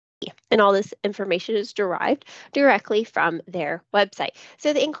And all this information is derived directly from their website.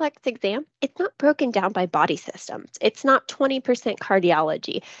 So the NCLEX exam, it's not broken down by body systems. It's not 20%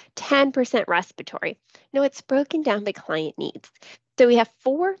 cardiology, 10% respiratory. No, it's broken down by client needs. So we have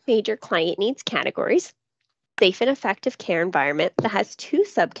 4 major client needs categories. Safe and effective care environment that has 2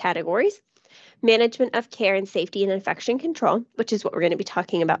 subcategories. Management of care and safety and infection control, which is what we're going to be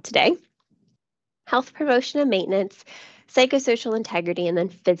talking about today. Health promotion and maintenance, psychosocial integrity, and then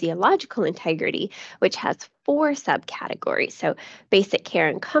physiological integrity, which has 4 subcategories. So basic care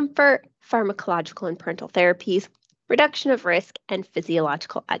and comfort, pharmacological and parental therapies, reduction of risk, and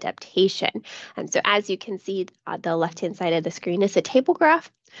physiological adaptation. And so as you can see, the left-hand side of the screen is a table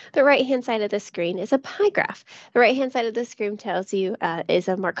graph. The right-hand side of the screen is a pie graph. The right-hand side of the screen tells you is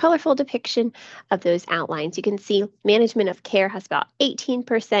a more colorful depiction of those outlines. You can see management of care has about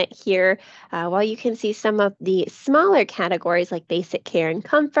 18% here, while you can see some of the smaller categories like basic care and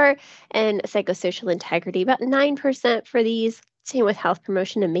comfort and psychosocial integrity, about 9% for these. Same with health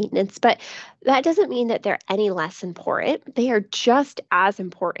promotion and maintenance, but that doesn't mean that they're any less important. They are just as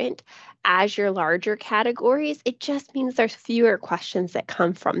important as your larger categories. It just means there's fewer questions that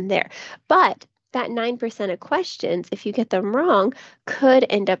come from there. But that 9% of questions, if you get them wrong, could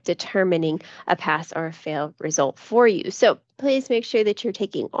end up determining a pass or a fail result for you. So please make sure that you're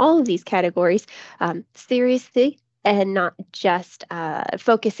taking all of these categories seriously and not just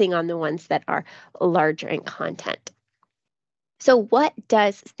focusing on the ones that are larger in content. So what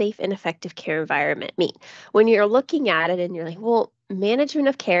does safe and effective care environment mean? When you're looking at it and you're like, well, management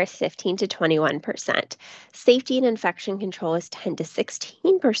of care is 15 to 21%. Safety and infection control is 10 to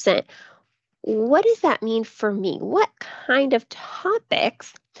 16%. What does that mean for me? What kind of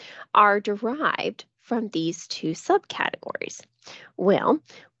topics are derived from these 2 subcategories? Well,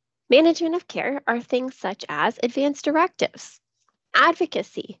 management of care are things such as advanced directives,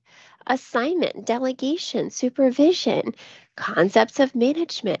 advocacy, assignment, delegation, supervision, concepts of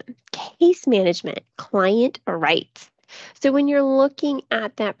management, case management, client rights. So when you're looking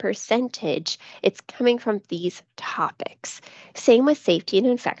at that percentage, it's coming from these topics. Same with safety and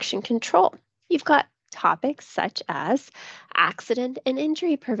infection control. You've got topics such as accident and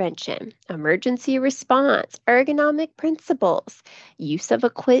injury prevention, emergency response, ergonomic principles, use of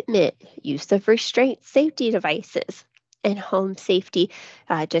equipment, use of restraint safety devices, and home safety,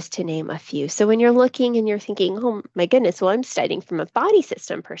 just to name a few. So when you're looking and you're thinking, oh my goodness, well, I'm studying from a body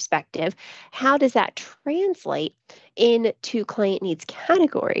system perspective, how does that translate into client needs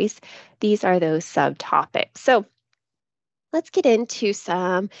categories? These are those subtopics. So let's get into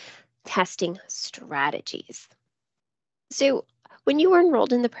some testing strategies. So when you were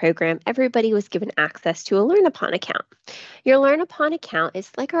enrolled in the program, everybody was given access to a Learn Upon account. Your Learn Upon account is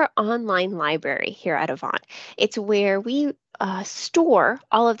like our online library here at Avant. It's where we store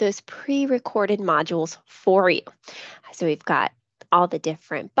all of those pre-recorded modules for you. So we've got all the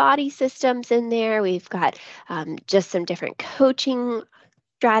different body systems in there. We've got just some different coaching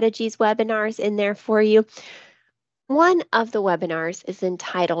strategies, webinars in there for you. One of the webinars is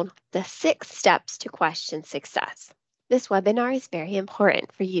entitled The 6 Steps to Question Success. This webinar is very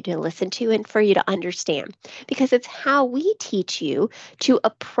important for you to listen to and for you to understand because it's how we teach you to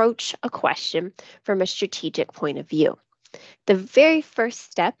approach a question from a strategic point of view. The very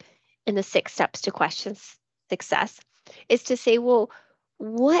first step in the 6 steps to question success is to say, well,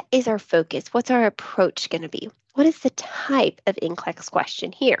 what is our focus? What's our approach going to be? What is the type of NCLEX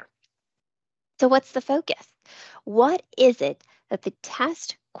question here? So what's the focus? What is it that the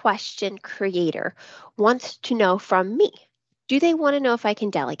test question creator wants to know from me? Do they want to know if I can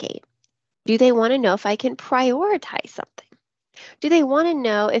delegate? Do they want to know if I can prioritize something? Do they want to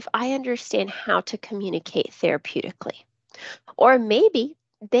know if I understand how to communicate therapeutically? Or maybe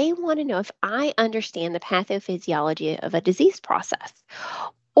they want to know if I understand the pathophysiology of a disease process.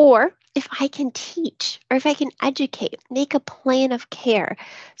 Or if I can teach, or if I can educate, make a plan of care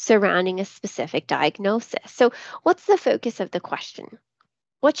surrounding a specific diagnosis. So what's the focus of the question?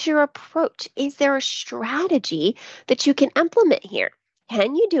 What's your approach? Is there a strategy that you can implement here?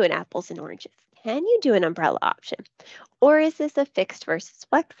 Can you do an apples and oranges? Can you do an umbrella option? Or is this a fixed versus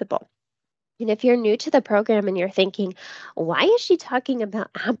flexible? And if you're new to the program and you're thinking, why is she talking about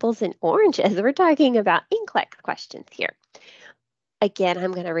apples and oranges? We're talking about NCLEX questions here. Again,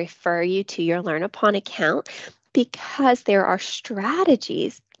 I'm going to refer you to your Learn Upon account because there are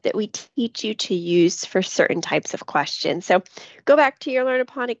strategies that we teach you to use for certain types of questions. So go back to your Learn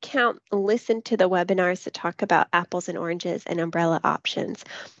Upon account, listen to the webinars that talk about apples and oranges and umbrella options.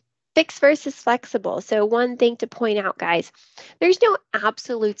 Fixed versus flexible. So one thing to point out, guys, there's no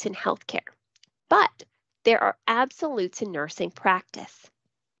absolutes in healthcare, but there are absolutes in nursing practice.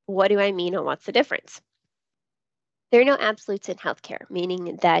 What do I mean and what's the difference? There are no absolutes in healthcare,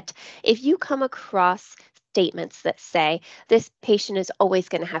 meaning that if you come across statements that say this patient is always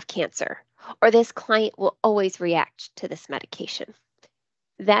going to have cancer or this client will always react to this medication,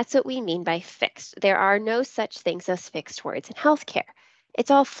 that's what we mean by fixed. There are no such things as fixed words in healthcare.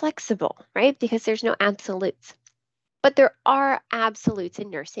 It's all flexible, right? Because there's no absolutes. But there are absolutes in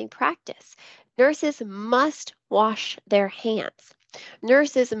nursing practice. Nurses must wash their hands.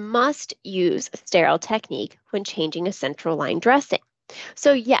 Nurses must use a sterile technique when changing a central line dressing.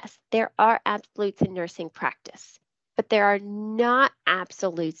 So, yes, there are absolutes in nursing practice, but there are not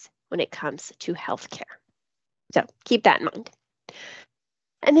absolutes when it comes to healthcare. So, keep that in mind.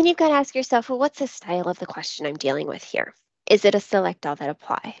 And then you've got to ask yourself, well, what's the style of the question I'm dealing with here? Is it a select all that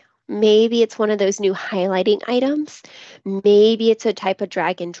apply? Maybe it's one of those new highlighting items. Maybe it's a type of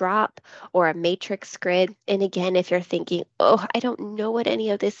drag and drop or a matrix grid. And again, if you're thinking, oh, I don't know what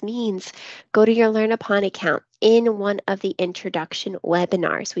any of this means, go to your Learn Upon account. In one of the introduction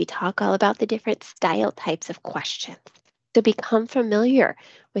webinars, we talk all about the different style types of questions. So become familiar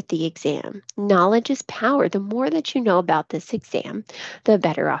with the exam. Knowledge is power. The more that you know about this exam, the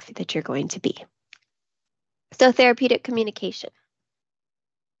better off that you're going to be. So therapeutic communication.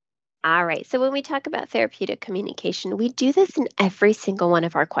 All right, so when we talk about therapeutic communication, we do this in every single one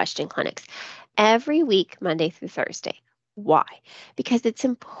of our question clinics, every week, Monday through Thursday. Why? Because it's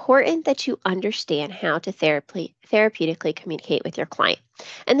important that you understand how to therapeutically communicate with your client.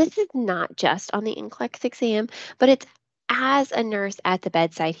 And this is not just on the NCLEX exam, but it's as a nurse at the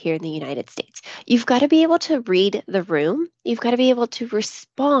bedside here in the United States. You've got to be able to read the room. You've got to be able to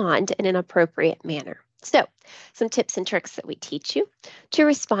respond in an appropriate manner. So, some tips and tricks that we teach you to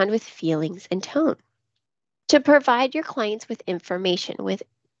respond with feelings and tone, to provide your clients with information, with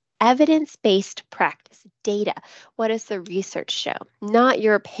evidence-based practice, data. What does the research show? Not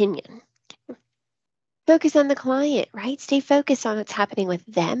your opinion. Focus on the client, right? Stay focused on what's happening with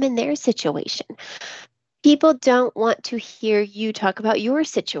them and their situation. People don't want to hear you talk about your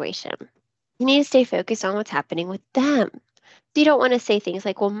situation. You need to stay focused on what's happening with them. You don't want to say things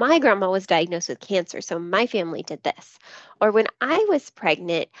like, well, my grandma was diagnosed with cancer, so my family did this. Or when I was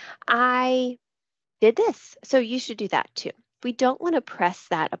pregnant, I did this, so you should do that too. We don't want to press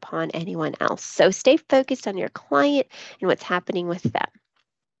that upon anyone else. So stay focused on your client and what's happening with them.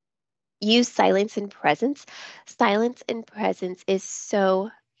 Use silence and presence. Silence and presence is so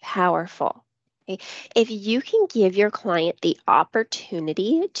powerful. Okay? If you can give your client the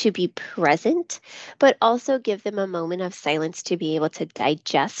opportunity to be present, but also give them a moment of silence to be able to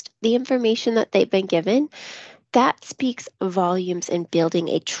digest the information that they've been given, that speaks volumes in building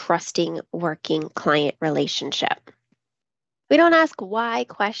a trusting, working client relationship. We don't ask why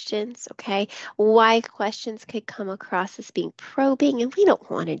questions, okay? Why questions could come across as being probing, and we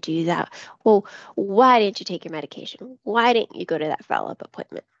don't want to do that. Well, why didn't you take your medication? Why didn't you go to that follow-up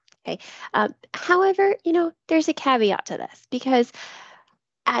appointment? Okay. However, there's a caveat to this because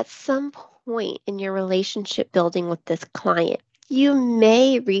at some point in your relationship building with this client, you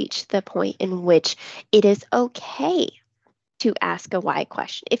may reach the point in which it is okay to ask a why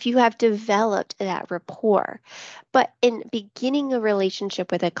question if you have developed that rapport. But in beginning a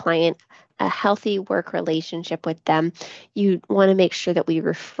relationship with a client, a healthy work relationship with them, you want to make sure that we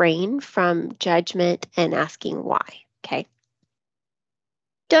refrain from judgment and asking why. Okay.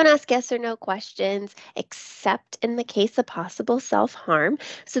 Don't ask yes or no questions, except in the case of possible self-harm.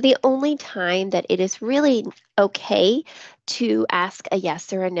 So the only time that it is really okay to ask a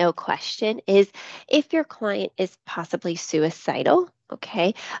yes or a no question is if your client is possibly suicidal,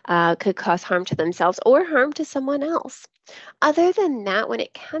 okay, could cause harm to themselves or harm to someone else. Other than that, when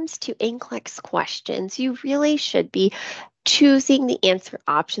it comes to NCLEX questions, you really should be choosing the answer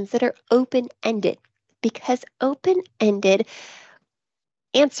options that are open-ended, because open-ended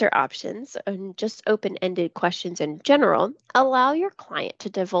answer options and just open-ended questions in general allow your client to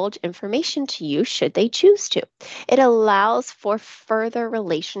divulge information to you should they choose to. It allows for further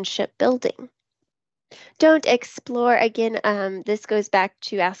relationship building. Don't explore, again, this goes back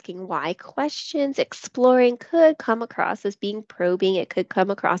to asking why questions. Exploring could come across as being probing. It could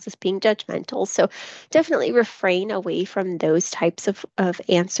come across as being judgmental. So definitely refrain away from those types of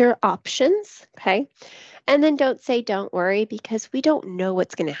answer options, okay? And then don't say don't worry, because we don't know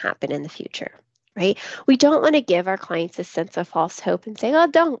what's going to happen in the future, right? We don't want to give our clients a sense of false hope and say, oh,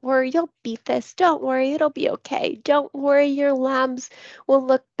 don't worry, you'll beat this. Don't worry, it'll be okay. Don't worry, your labs will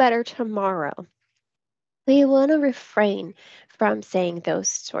look better tomorrow. We want to refrain from saying those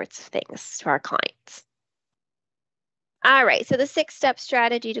sorts of things to our clients. All right, so the 6-step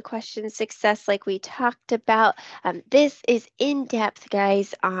strategy to question success, like we talked about, this is in depth,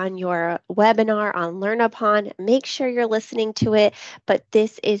 guys, on your webinar on Learn Upon. Make sure you're listening to it, but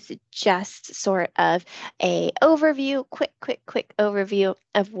this is just sort of a overview, quick overview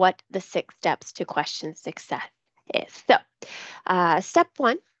of what the 6 steps to question success is. So, step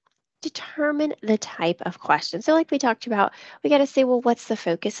 1. Determine the type of question. So, like we talked about, we got to say, well, what's the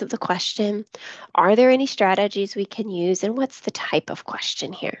focus of the question? Are there any strategies we can use? And what's the type of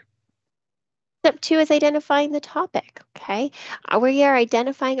question here? Step 2 is identifying the topic. Okay. We are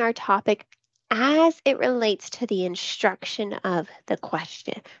identifying our topic as it relates to the instruction of the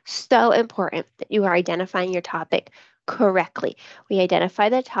question. So important that you are identifying your topic correctly. We identify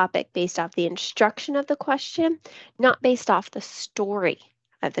the topic based off the instruction of the question, not based off the story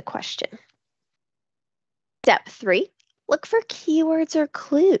of the question. Step 3, look for keywords or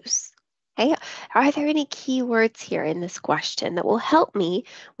clues. Okay, are there any keywords here in this question that will help me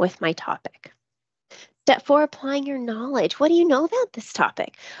with my topic? Step 4, applying your knowledge. What do you know about this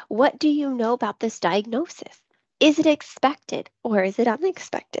topic? What do you know about this diagnosis? Is it expected or is it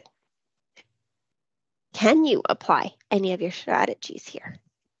unexpected? Can you apply any of your strategies here?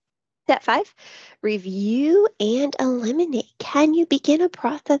 Step 5, review and eliminate. Can you begin a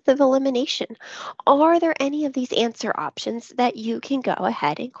process of elimination? Are there any of these answer options that you can go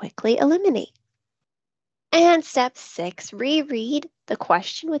ahead and quickly eliminate? And step 6, reread the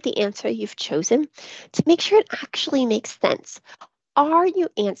question with the answer you've chosen to make sure it actually makes sense. Are you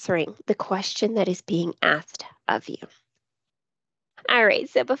answering the question that is being asked of you? All right,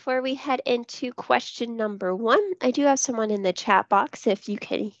 so before we head into question number 1, I do have someone in the chat box. If you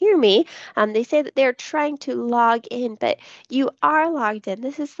can hear me, they say that they're trying to log in, but you are logged in.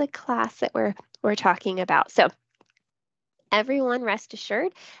 This is the class that we're talking about. So everyone, rest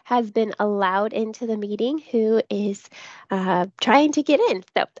assured, has been allowed into the meeting who is trying to get in.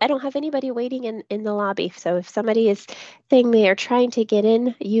 So I don't have anybody waiting in the lobby. So if somebody is saying they are trying to get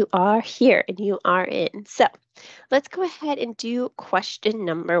in, you are here and you are in. So let's go ahead and do question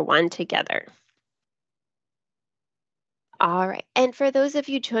number 1 together. All right. And for those of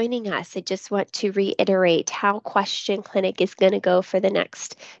you joining us, I just want to reiterate how Question Clinic is going to go for the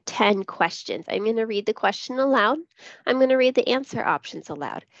next 10 questions. I'm going to read the question aloud. I'm going to read the answer options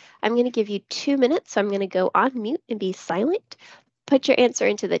aloud. I'm going to give you 2 minutes, so I'm going to go on mute and be silent. Put your answer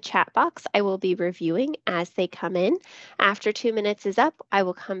into the chat box. I will be reviewing as they come in. After 2 minutes is up, I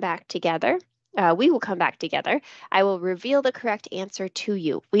will come back together. We will come back together. I will reveal the correct answer to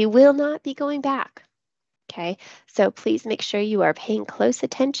you. We will not be going back. Okay, so please make sure you are paying close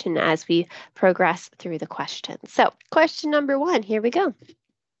attention as we progress through the questions. So question number 1, here we go.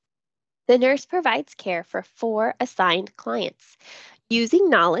 The nurse provides care for 4 assigned clients. Using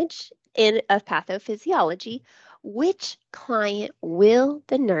knowledge of pathophysiology, which client will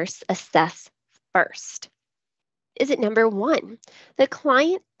the nurse assess first? Is it number 1, the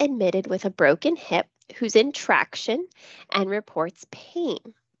client admitted with a broken hip who's in traction and reports pain?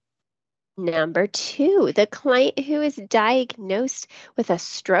 Number 2, the client who is diagnosed with a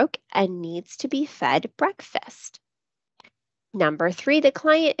stroke and needs to be fed breakfast. Number 3, the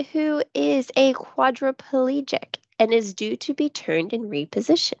client who is a quadriplegic and is due to be turned and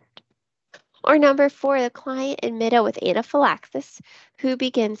repositioned. Or number 4, the client admitted with anaphylaxis who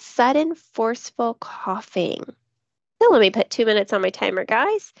begins sudden forceful coughing. So let me put 2 minutes on my timer,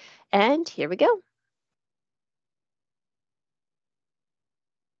 guys, and here we go.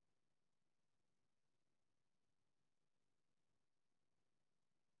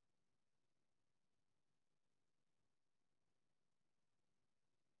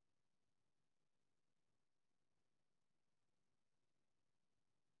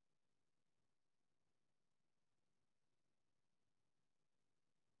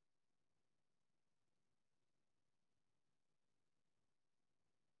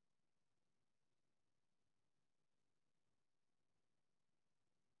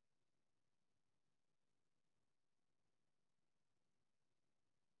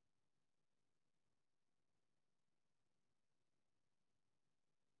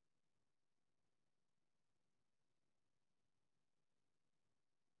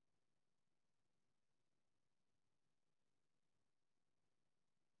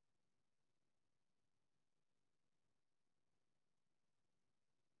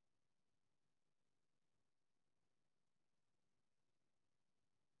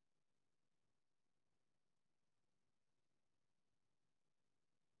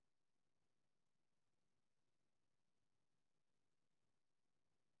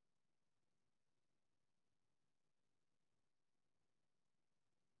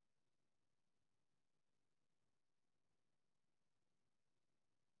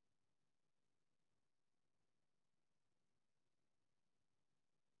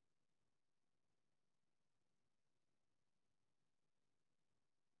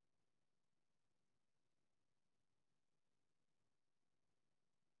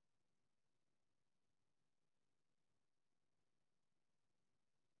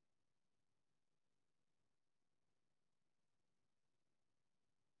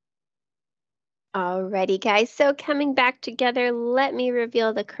 Alrighty, guys. So coming back together, let me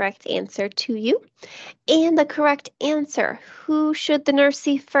reveal the correct answer to you. And the correct answer, who should the nurse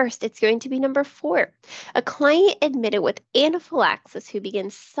see first? It's going to be number 4. A client admitted with anaphylaxis who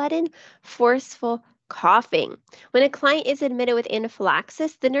begins sudden, forceful coughing. When a client is admitted with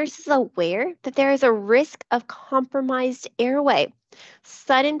anaphylaxis, the nurse is aware that there is a risk of compromised airway.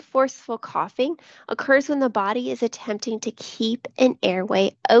 Sudden, forceful coughing occurs when the body is attempting to keep an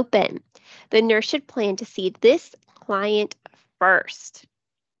airway open. The nurse should plan to see this client first.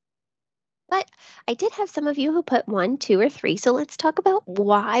 But I did have some of you who put 1, 2, or 3. So let's talk about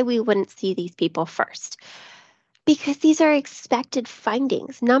why we wouldn't see these people first. Because these are expected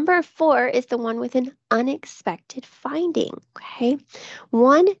findings. Number 4 is the one with an unexpected finding. Okay.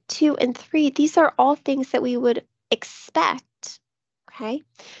 1, 2, and 3, these are all things that we would expect. Okay.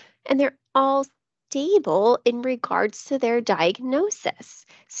 And they're all stable in regards to their diagnosis.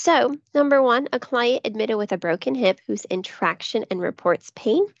 So, number 1, a client admitted with a broken hip who's in traction and reports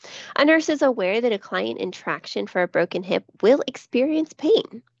pain. A nurse is aware that a client in traction for a broken hip will experience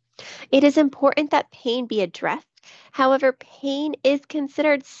pain. It is important that pain be addressed. However, pain is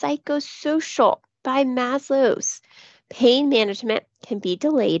considered psychosocial by Maslow's. Pain management can be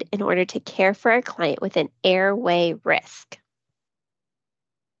delayed in order to care for a client with an airway risk.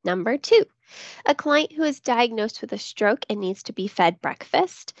 Number 2, a client who is diagnosed with a stroke and needs to be fed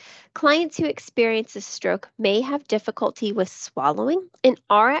breakfast. Clients who experience a stroke may have difficulty with swallowing and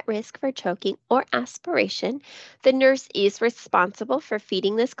are at risk for choking or aspiration. The nurse is responsible for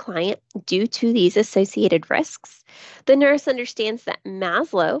feeding this client due to these associated risks. The nurse understands that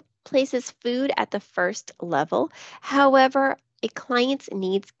Maslow places food at the first level. However, a client's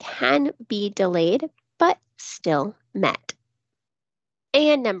needs can be delayed but still met.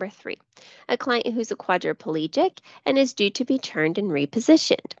 And number 3, a client who's a quadriplegic and is due to be turned and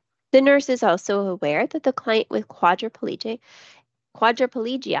repositioned. The nurse is also aware that the client with quadriplegia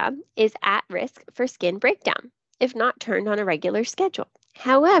is at risk for skin breakdown if not turned on a regular schedule.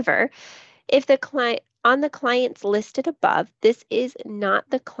 However, if the client on the clients listed above, this is not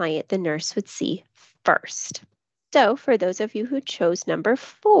the client the nurse would see first. So, for those of you who chose number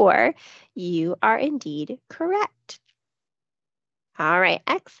 4, you are indeed correct. All right,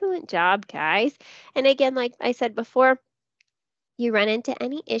 excellent job, guys. And again, like I said before, you run into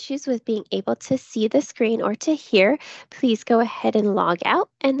any issues with being able to see the screen or to hear, please go ahead and log out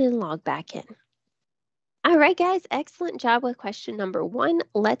and then log back in. All right, guys, excellent job with question number 1.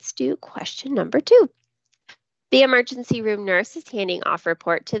 Let's do question number 2. The emergency room nurse is handing off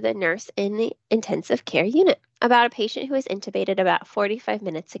report to the nurse in the intensive care unit about a patient who was intubated about 45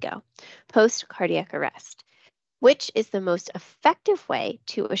 minutes ago, post cardiac arrest. Which is the most effective way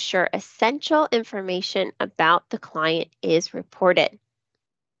to assure essential information about the client is reported?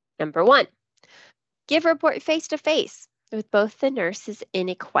 Number 1, give report face to face with both the nurses in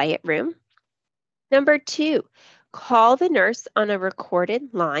a quiet room. Number 2, call the nurse on a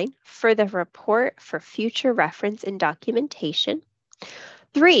recorded line for the report for future reference and documentation.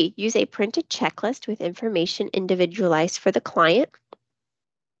 3, use a printed checklist with information individualized for the client.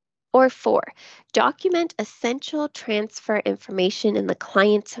 Or 4, document essential transfer information in the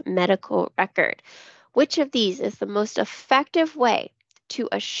client's medical record. Which of these is the most effective way to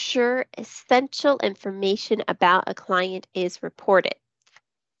assure essential information about a client is reported?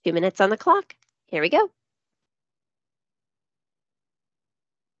 2 minutes on the clock. Here we go.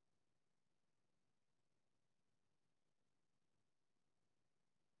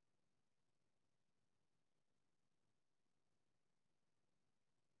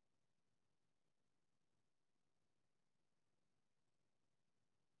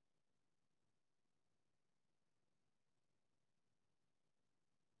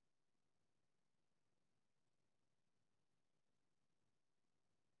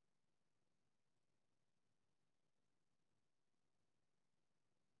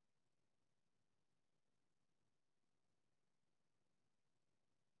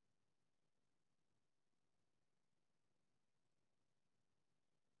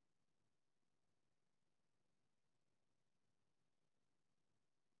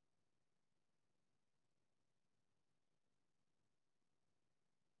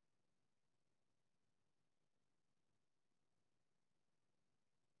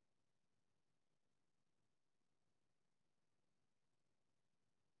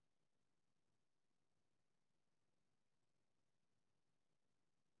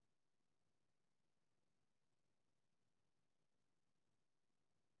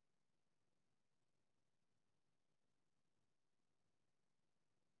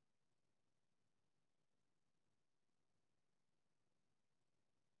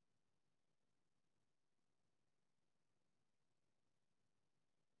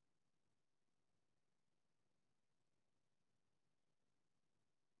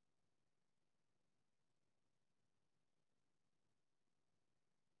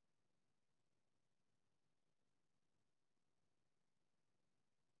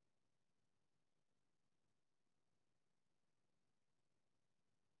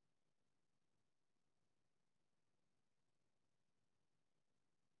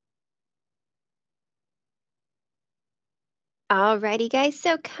 Alrighty, guys.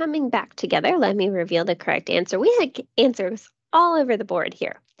 So coming back together, let me reveal the correct answer. We had answers all over the board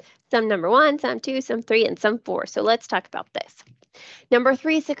here. Some number 1, some 2, some 3, and some 4. So let's talk about this. Number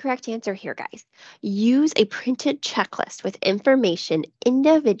 3 is the correct answer here, guys. Use a printed checklist with information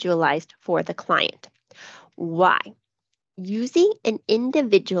individualized for the client. Why? Using an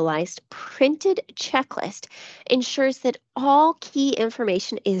individualized printed checklist ensures that all key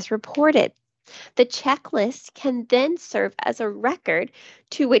information is reported. The checklist can then serve as a record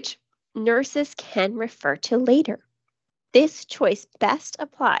to which nurses can refer to later. This choice best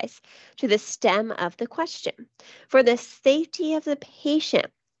applies to the stem of the question. For the safety of the patient,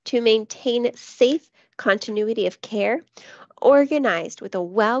 to maintain safe continuity of care, organized with a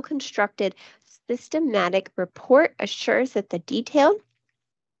well-constructed systematic report assures that the detailed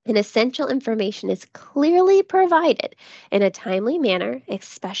and essential information is clearly provided in a timely manner,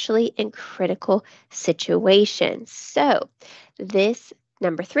 especially in critical situations. So, this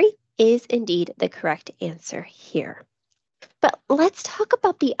number 3 is indeed the correct answer here. But let's talk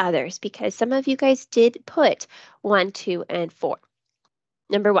about the others because some of you guys did put 1, 2, and 4.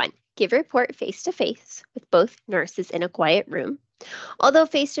 Number 1, give report face to face with both nurses in a quiet room. Although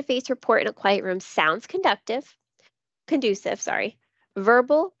face to face report in a quiet room sounds conducive,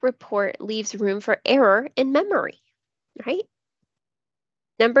 verbal report leaves room for error in memory, right?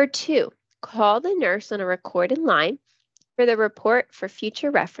 Number 2, call the nurse on a recorded line for the report for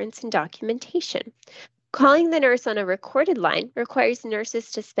future reference and documentation. Calling the nurse on a recorded line requires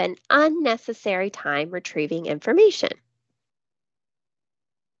nurses to spend unnecessary time retrieving information.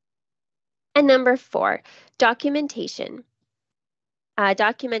 And number 4, documentation.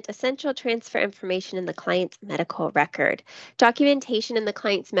 Document essential transfer information in the client's medical record. Documentation in the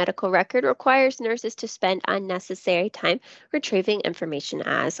client's medical record requires nurses to spend unnecessary time retrieving information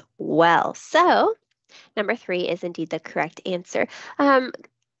as well. So, number 3 is indeed the correct answer. I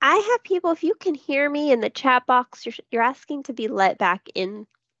have people, if you can hear me in the chat box, you're asking to be let back into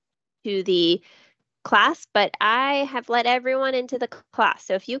the class, but I have let everyone into the class.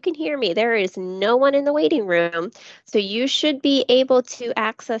 So if you can hear me, there is no one in the waiting room. So you should be able to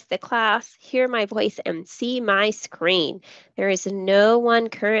access the class, hear my voice, and see my screen. There is no one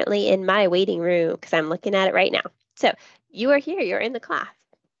currently in my waiting room because I'm looking at it right now. So you are here, you're in the class.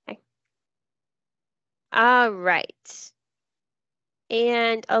 Okay. All right.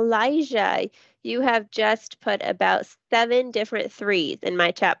 And Elijah, you have just put about 7 different 3s in my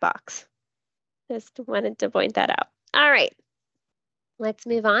chat box. Just wanted to point that out. All right. Let's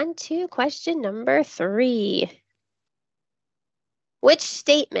move on to question number 3. Which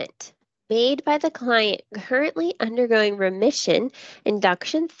statement made by the client currently undergoing remission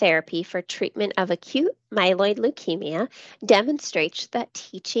induction therapy for treatment of acute myeloid leukemia demonstrates that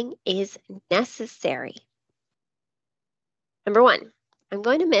teaching is necessary? Number 1, I'm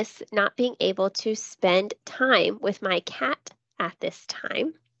going to miss not being able to spend time with my cat at this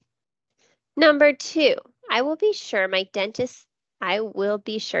time. Number 2, I will be sure to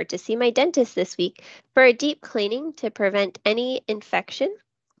see my dentist this week for a deep cleaning to prevent any infection.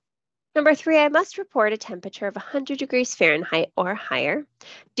 Number 3, I must report a temperature of 100 degrees Fahrenheit or higher.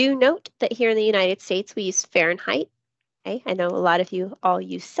 Do note that here in the United States, we use Fahrenheit. Okay? I know a lot of you all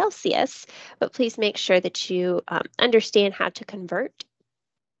use Celsius, but please make sure that you understand how to convert.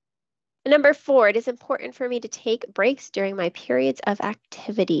 And number 4, it is important for me to take breaks during my periods of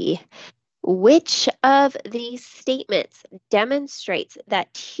activity. Which of these statements demonstrates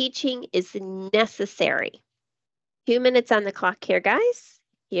that teaching is necessary? 2 minutes on the clock here, guys.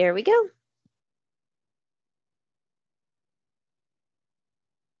 Here we go.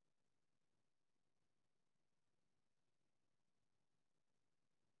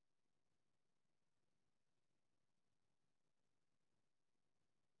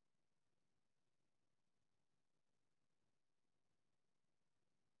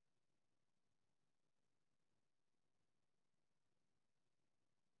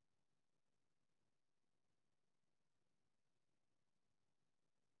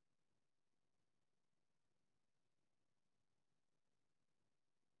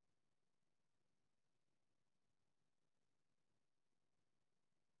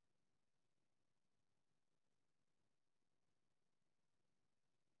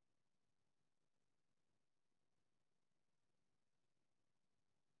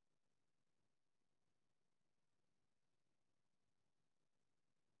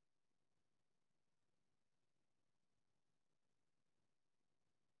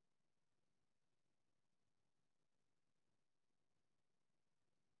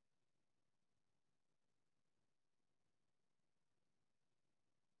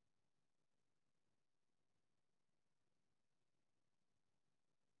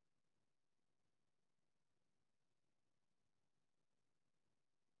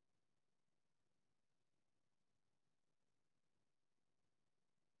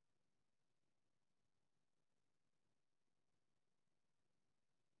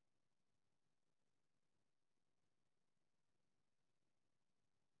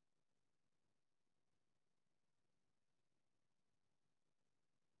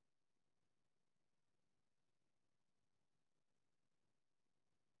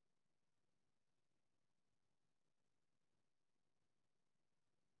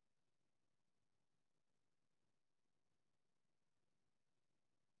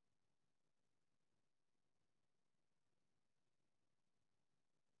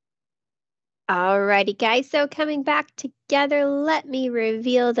 Alrighty, guys. So coming back together, let me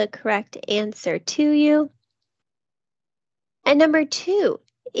reveal the correct answer to you. And number 2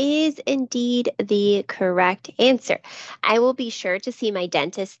 is indeed the correct answer. I will be sure to see my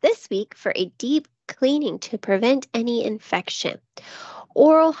dentist this week for a deep cleaning to prevent any infection.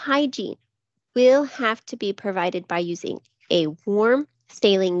 Oral hygiene will have to be provided by using a warm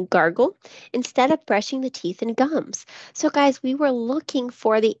saline gargle instead of brushing the teeth and gums. So, guys, we were looking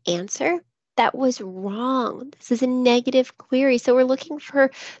for the answer that was wrong. This is a negative query. So, we're looking for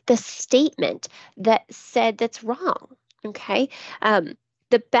the statement that said that's wrong. Okay.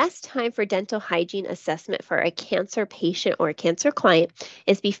 The best time for dental hygiene assessment for a cancer patient or a cancer client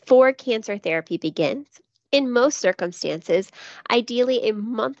is before cancer therapy begins. In most circumstances, ideally a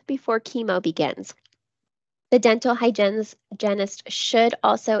month before chemo begins. The dental hygienist should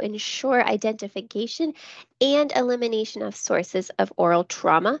also ensure identification and elimination of sources of oral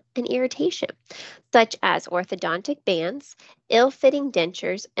trauma and irritation, such as orthodontic bands, ill-fitting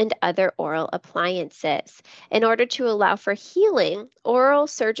dentures, and other oral appliances. In order to allow for healing, oral,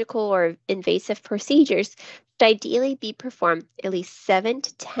 surgical, or invasive procedures should ideally be performed at least 7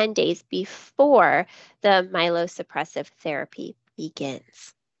 to 10 days before the myelosuppressive therapy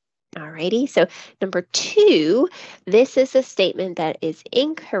begins. Alrighty, so number 2, this is a statement that is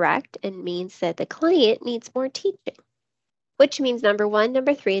incorrect and means that the client needs more teaching, which means number 1,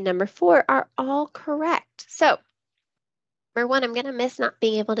 number 3, and number 4 are all correct. So, number 1, I'm going to miss not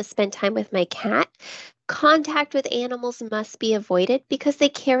being able to spend time with my cat. Contact with animals must be avoided because they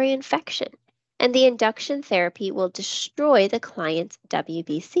carry infection, and the induction therapy will destroy the client's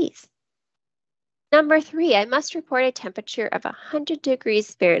WBCs. Number 3, I must report a temperature of 100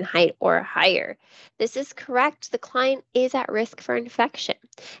 degrees Fahrenheit or higher. This is correct. The client is at risk for infection,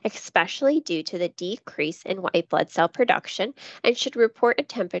 especially due to the decrease in white blood cell production, and should report a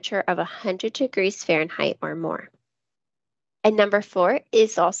temperature of 100 degrees Fahrenheit or more. And number 4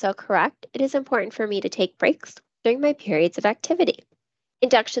 is also correct. It is important for me to take breaks during my periods of activity.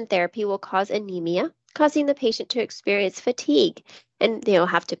 Induction therapy will cause anemia, causing the patient to experience fatigue, and they'll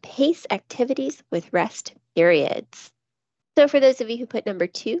have to pace activities with rest periods. So for those of you who put number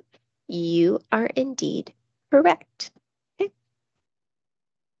 2, you are indeed correct. Okay.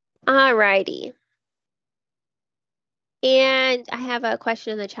 All righty. And I have a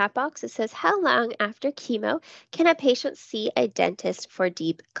question in the chat box. It says, how long after chemo can a patient see a dentist for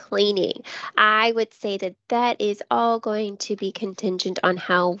deep cleaning? I would say that that is all going to be contingent on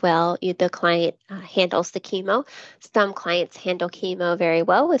how well the client handles the chemo. Some clients handle chemo very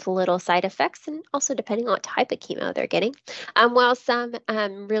well with little side effects, and also depending on what type of chemo they're getting, while some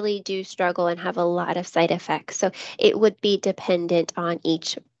really do struggle and have a lot of side effects. So it would be dependent on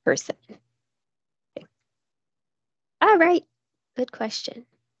each person. All right, good question.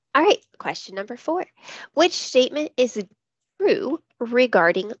 All right, question number 4. Which statement is true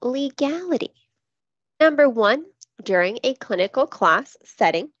regarding legality? Number 1, during a clinical class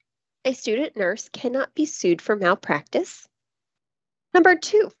setting, a student nurse cannot be sued for malpractice. Number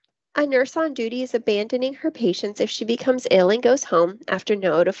 2, a nurse on duty is abandoning her patients if she becomes ill and goes home after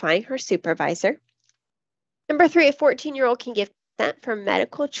notifying her supervisor. Number 3, a 14-year-old can give consent for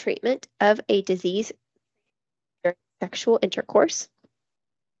medical treatment of a disease during sexual intercourse.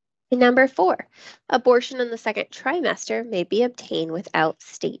 And number 4, abortion in the second trimester may be obtained without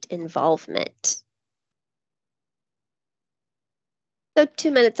state involvement. So 2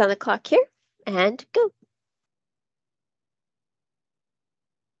 minutes on the clock here, and go.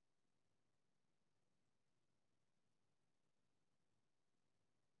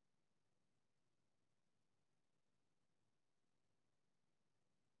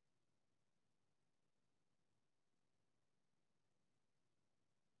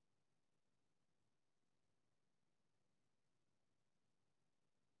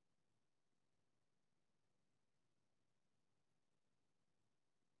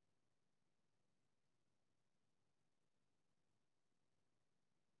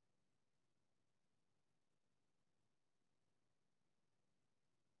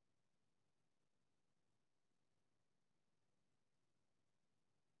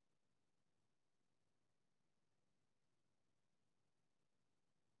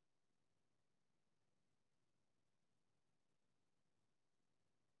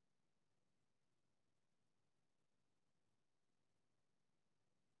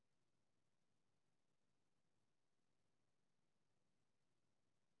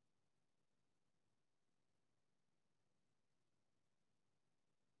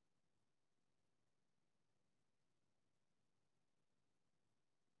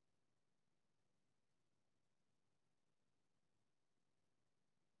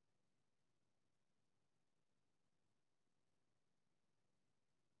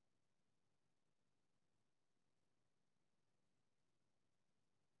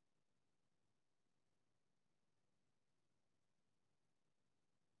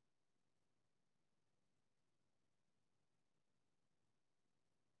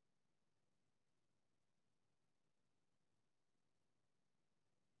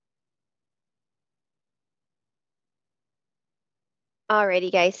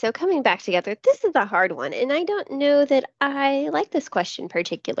 Alrighty, guys. So coming back together, this is a hard one, and I don't know that I like this question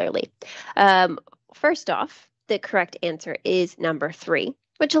particularly. Um, First off, the correct answer is number three,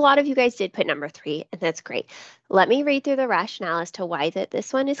 which a lot of you guys did put number three, and that's great. Let me read through the rationale as to why that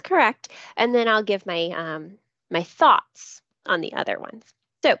this one is correct, and then I'll give my thoughts on the other ones.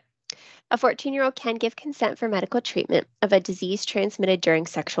 So, a 14-year-old can give consent for medical treatment of a disease transmitted during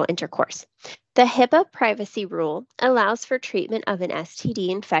sexual intercourse. The HIPAA privacy rule allows for treatment of an STD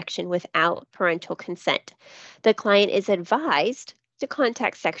infection without parental consent. The client is advised to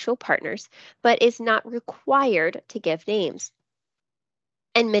contact sexual partners, but is not required to give names.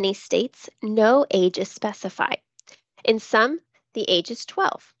 In many states, no age is specified. In some, the age is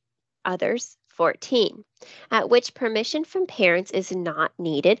 12, others 14, at which permission from parents is not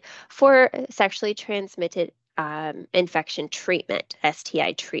needed for sexually transmitted infection treatment,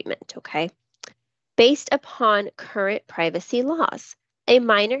 STI treatment, okay? Based upon current privacy laws, a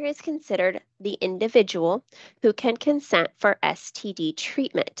minor is considered the individual who can consent for STD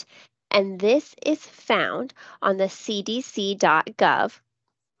treatment. And this is found on the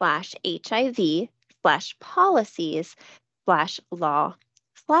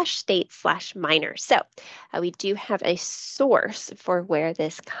cdc.gov/hiv/policies/law/state/minor. So we do have a source for where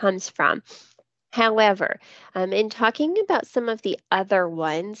this comes from. However, in talking about some of the other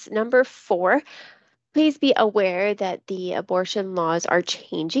ones, number four, please be aware that the abortion laws are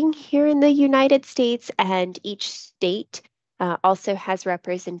changing here in the United States, and each state also has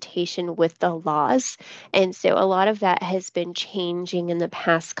representation with the laws. And so a lot of that has been changing in the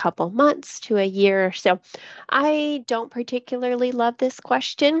past couple months to a year or so. I don't particularly love this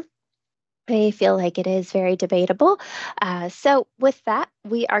question. I feel like it is very debatable. So, with that,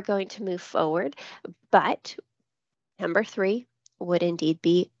 we are going to move forward. But number three would indeed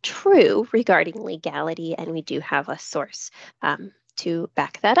be true regarding legality, and we do have a source to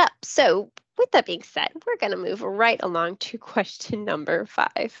back that up. So, with that being said, we're going to move right along to question number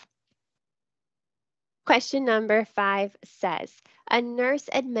five. Question number five says, a nurse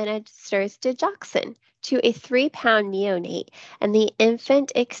administers digoxin to a 3-pound neonate, and the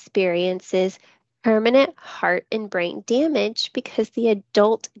infant experiences permanent heart and brain damage because the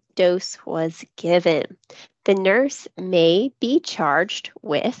adult dose was given. The nurse may be charged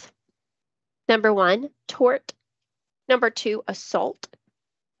with number one, tort, number two, assault,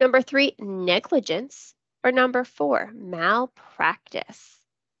 number three, negligence, or number four, malpractice.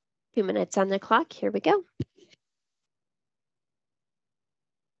 2 minutes on the clock. Here we go.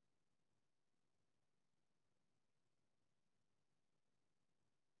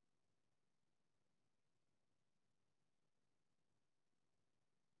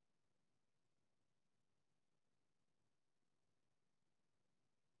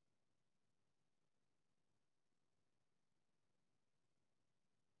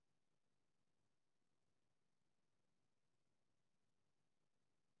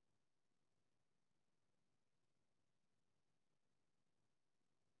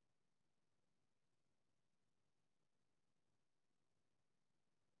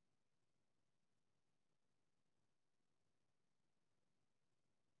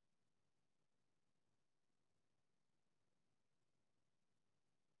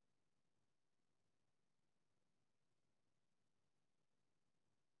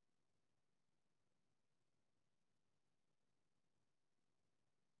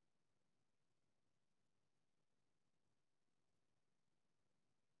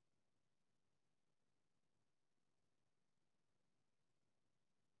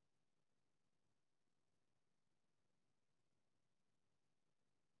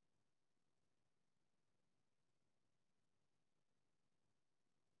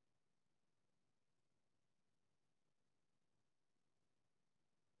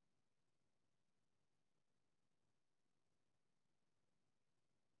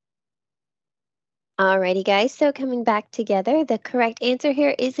 Alrighty, guys. So coming back together, the correct answer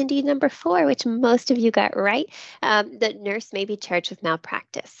here is indeed number four, which most of you got right. The nurse may be charged with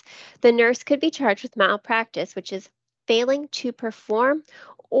malpractice. The nurse could be charged with malpractice, which is failing to perform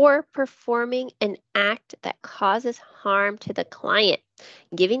or performing an act that causes harm to the client.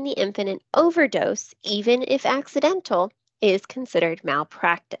 Giving the infant an overdose, even if accidental, is considered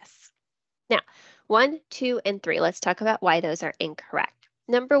malpractice. Now, one, two, and three, let's talk about why those are incorrect.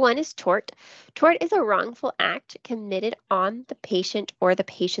 Number one is tort. Tort is a wrongful act committed on the patient or the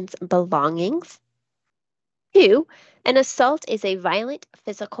patient's belongings. Two, an assault is a violent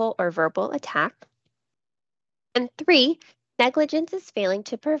physical or verbal attack. And three, negligence is failing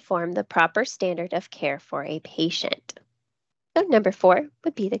to perform the proper standard of care for a patient. So number four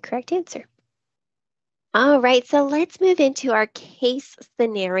would be the correct answer. All right, so let's move into our case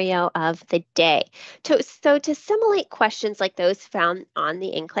scenario of the day. So to simulate questions like those found on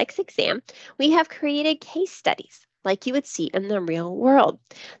the NCLEX exam, we have created case studies like you would see in the real world.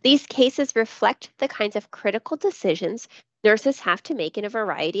 These cases reflect the kinds of critical decisions nurses have to make in a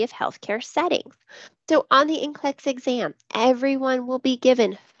variety of healthcare settings. So on the NCLEX exam, everyone will be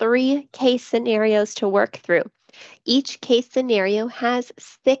given 3 case scenarios to work through. Each case scenario has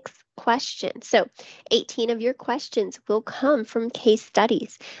 6 questions. So 18 of your questions will come from case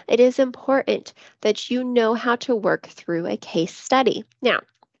studies. It is important that you know how to work through a case study. Now,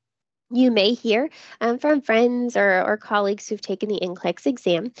 you may hear from friends or colleagues who've taken the NCLEX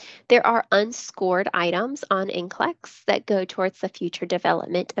exam, there are unscored items on NCLEX that go towards the future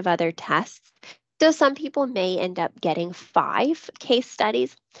development of other tests. So some people may end up getting 5 case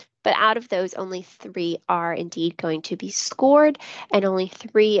studies, but out of those, only 3 are indeed going to be scored, and only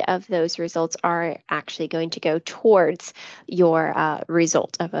 3 of those results are actually going to go towards your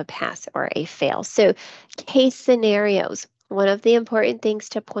result of a pass or a fail. So case scenarios. One of the important things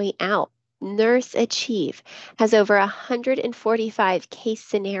to point out, Nurse Achieve has over 145 case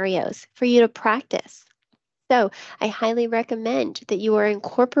scenarios for you to practice. So I highly recommend that you are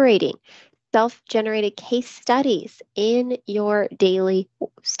incorporating self-generated case studies in your daily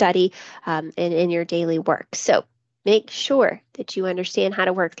study and in your daily work. So make sure that you understand how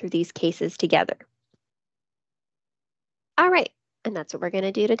to work through these cases together. All right. And that's what we're going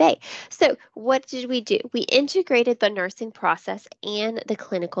to do today. So, what did we do? We integrated the nursing process and the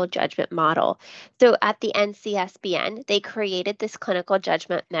clinical judgment model. So, at the NCSBN, they created this clinical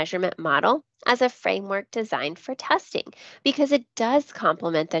judgment measurement model as a framework designed for testing because it does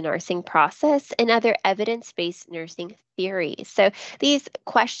complement the nursing process and other evidence based nursing theories. So, these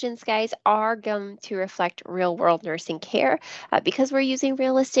questions, guys, are going to reflect real world nursing care because we're using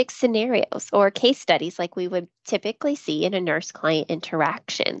realistic scenarios or case studies like we would typically see in a nurse client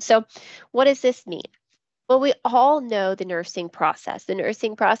interaction. So, what does this mean? Well, we all know the nursing process. The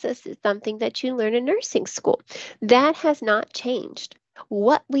nursing process is something that you learn in nursing school. That has not changed.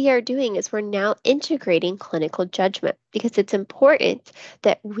 What we are doing is we're now integrating clinical judgment because it's important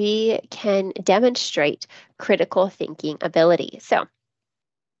that we can demonstrate critical thinking ability. So,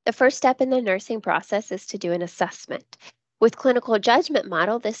 the first step in the nursing process is to do an assessment. With clinical judgment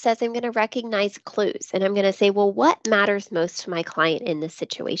model, this says I'm going to recognize clues and I'm going to say, well, what matters most to my client in this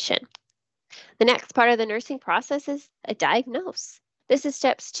situation? The next part of the nursing process is a diagnose. This is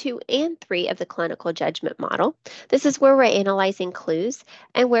steps 2 and 3 of the clinical judgment model. This is where we're analyzing clues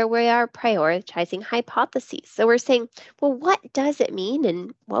and where we are prioritizing hypotheses. So we're saying, well, what does it mean?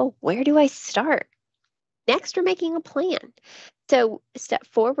 And well, where do I start? Next, we're making a plan. So, step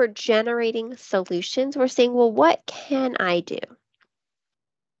 4, we're generating solutions. We're saying, well, what can I do?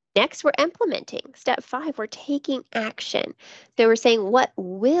 Next, we're implementing. Step 5, we're taking action. So, we're saying, what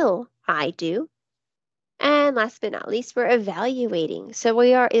will I do? And last but not least, we're evaluating. So,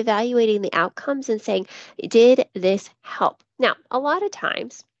 we are evaluating the outcomes and saying, did this help? Now, a lot of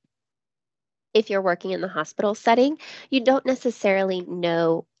times, if you're working in the hospital setting, you don't necessarily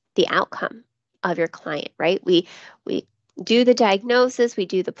know the outcome of your client, right? We do the diagnosis, we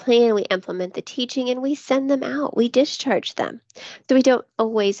do the plan, we implement the teaching, and we send them out. We discharge them. So we don't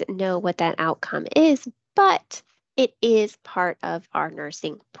always know what that outcome is, but it is part of our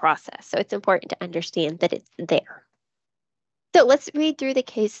nursing process. So it's important to understand that it's there. So let's read through the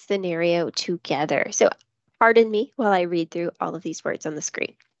case scenario together. So pardon me while I read through all of these words on the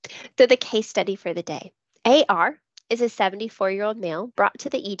screen. So the case study for the day. AR is a 74-year-old male brought to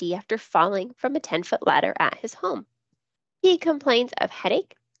the ED after falling from a 10-foot ladder at his home. He complains of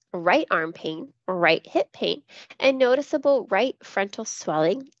headache, right arm pain, right hip pain, and noticeable right frontal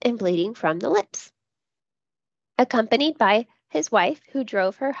swelling and bleeding from the lips. Accompanied by his wife, who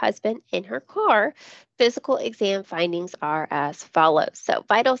drove her husband in her car, physical exam findings are as follows. So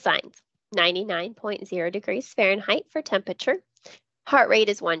vital signs, 99.0 degrees Fahrenheit for temperature. Heart rate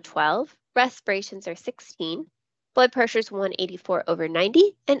is 112, respirations are 16, blood pressure is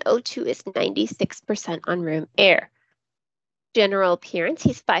 184/90, and O2 is 96% on room air. General appearance,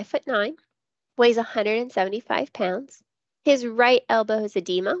 he's 5'9", weighs 175 pounds. His right elbow has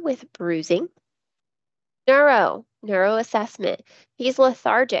edema with bruising. Neuro assessment, he's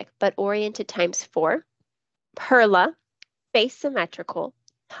lethargic but oriented ×4. Perla, face symmetrical,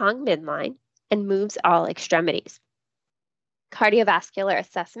 tongue midline, and moves all extremities. Cardiovascular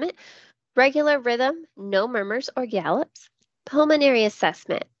assessment, regular rhythm, no murmurs or gallops. Pulmonary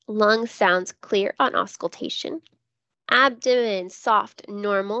assessment, lung sounds clear on auscultation. Abdomen, soft,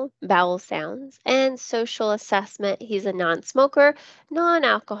 normal bowel sounds. And social assessment, he's a non-smoker,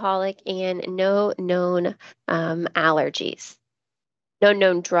 non-alcoholic, and no known allergies, no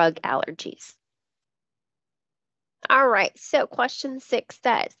known drug allergies. All right, so question 6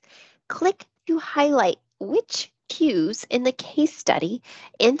 says, click to highlight which cues in the case study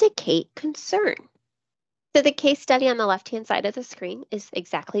indicate concern. So the case study on the left-hand side of the screen is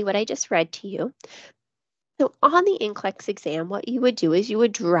exactly what I just read to you. So on the NCLEX exam, what you would do is you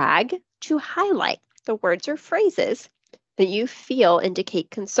would drag to highlight the words or phrases that you feel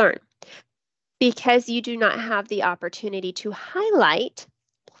indicate concern. Because you do not have the opportunity to highlight,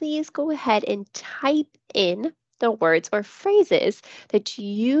 please go ahead and type in the words or phrases that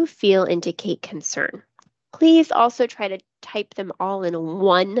you feel indicate concern. Please also try to type them all in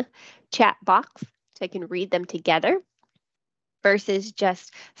one chat box so I can read them together versus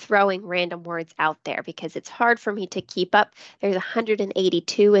just throwing random words out there because it's hard for me to keep up. There's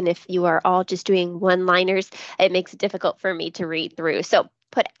 182, and if you are all just doing one-liners, it makes it difficult for me to read through. So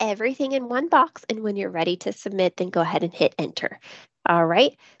put everything in one box, and when you're ready to submit, then go ahead and hit enter. All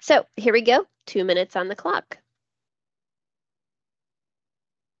right, so here we go, 2 minutes on the clock.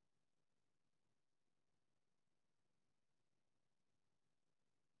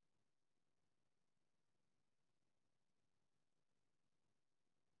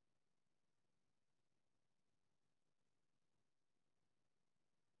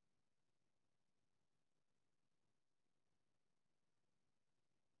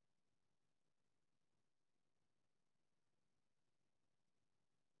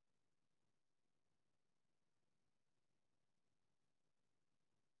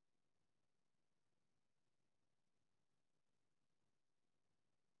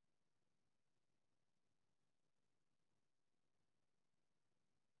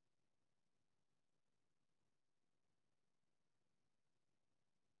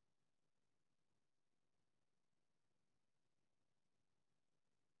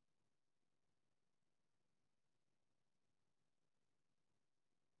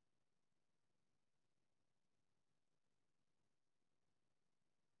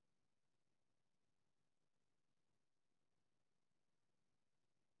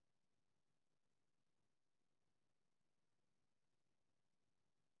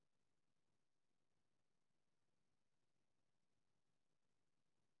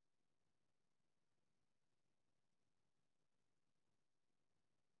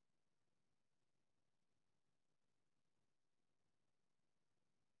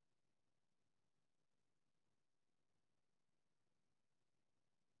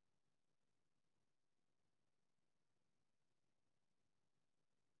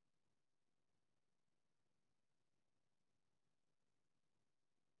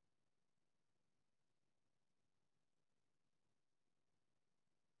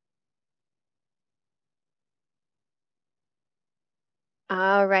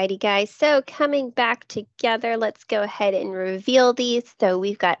 All righty, guys. So coming back together, let's go ahead and reveal these. So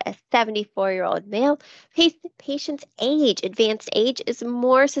we've got a 74-year-old male. Patient's age, advanced age, is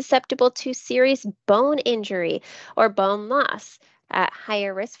more susceptible to serious bone injury or bone loss, at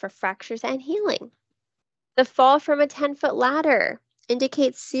higher risk for fractures and healing. The fall from a 10-foot ladder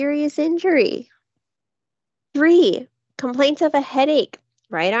indicates serious injury. 3, complaints of a headache,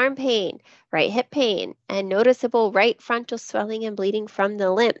 right arm pain, right hip pain, and noticeable right frontal swelling and bleeding from the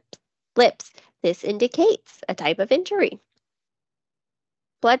lips. This indicates a type of injury.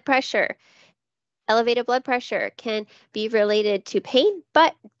 Blood pressure. Elevated blood pressure can be related to pain,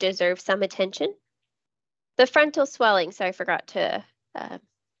 but deserves some attention. The frontal swelling, so I forgot to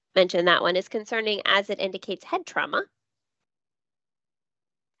mention that one, is concerning as it indicates head trauma.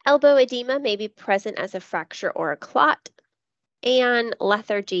 Elbow edema may be present as a fracture or a clot. And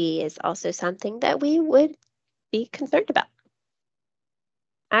lethargy is also something that we would be concerned about.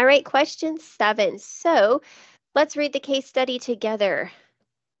 All right, question 7. So let's read the case study together.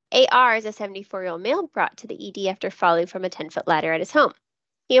 AR is a 74-year-old male brought to the ED after falling from a 10-foot ladder at his home.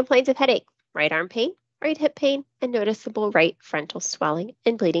 He complains of headache, right arm pain, right hip pain, and noticeable right frontal swelling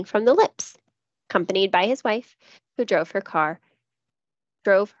and bleeding from the lips, accompanied by his wife, who drove her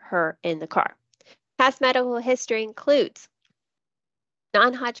in the car. Past medical history includes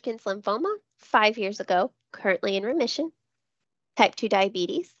non-Hodgkin's lymphoma, 5 years ago, currently in remission, type 2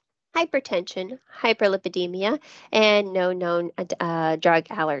 diabetes, hypertension, hyperlipidemia, and no known drug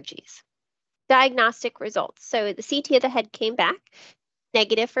allergies. Diagnostic results. So the CT of the head came back,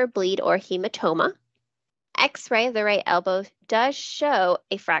 negative for bleed or hematoma. X-ray of the right elbow does show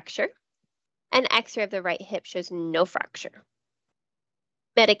a fracture. An X-ray of the right hip shows no fracture.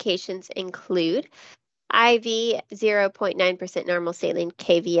 Medications include IV 0.9% normal saline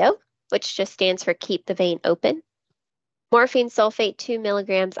KVO, which just stands for keep the vein open. Morphine sulfate 2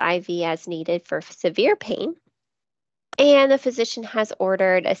 milligrams IV as needed for severe pain. And the physician has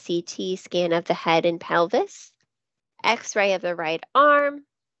ordered a CT scan of the head and pelvis, X-ray of the right arm,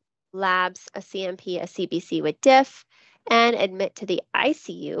 labs, a CMP, a CBC with diff, and admit to the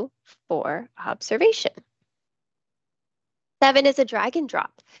ICU for observation. 7 is a drag and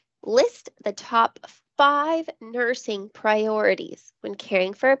drop. List the top 5 nursing priorities when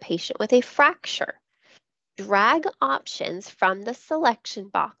caring for a patient with a fracture. Drag options from the selection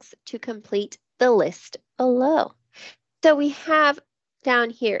box to complete the list below. So we have down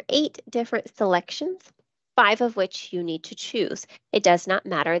here 8 different selections, 5 of which you need to choose. It does not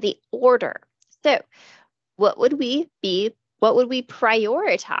matter the order. So what would we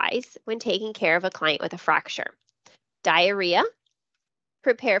prioritize when taking care of a client with a fracture? Diarrhea,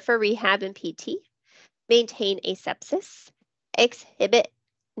 prepare for rehab and PT, maintain asepsis, exhibit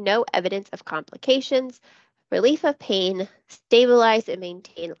no evidence of complications, relief of pain, stabilize and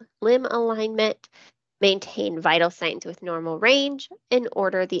maintain limb alignment, maintain vital signs with normal range, and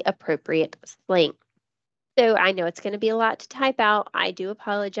order the appropriate sling. So I know it's going to be a lot to type out. I do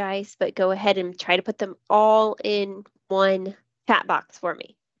apologize, but go ahead and try to put them all in one chat box for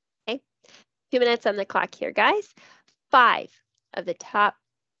me. Okay, 2 minutes on the clock here, guys. 5 of the top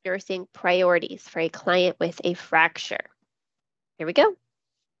nursing priorities for a client with a fracture. Here we go.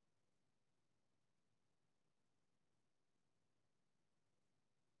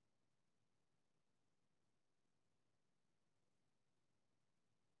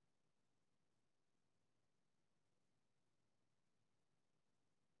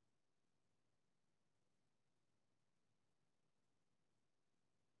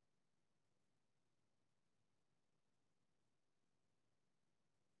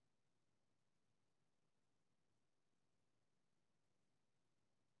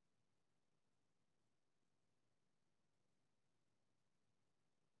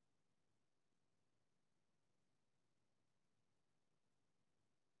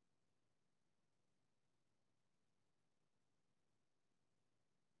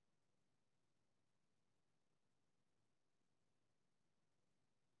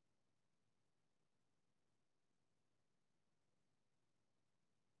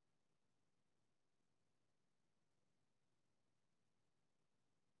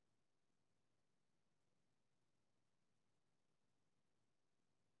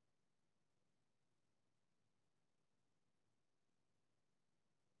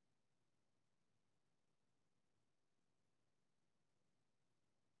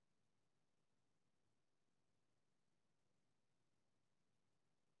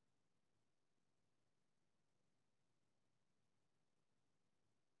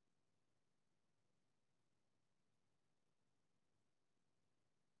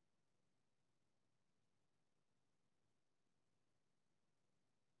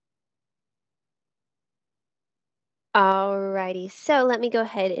 Alrighty, so let me go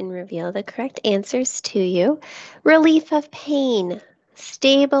ahead and reveal the correct answers to you. Relief of pain,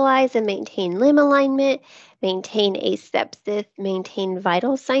 stabilize and maintain limb alignment, maintain asepsis, maintain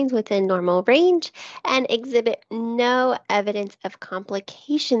vital signs within normal range, and exhibit no evidence of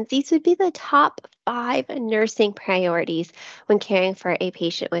complications. These would be the top 5 nursing priorities when caring for a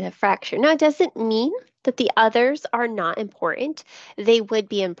patient with a fracture. Now, it doesn't mean that the others are not important. They would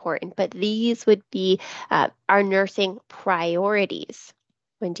be important, but these would be our nursing priorities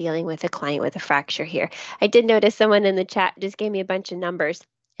when dealing with a client with a fracture here. I did notice someone in the chat just gave me a bunch of numbers,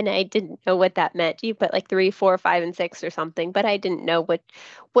 and I didn't know what that meant. You put like 3, 4, 5, and 6 or something, but I didn't know what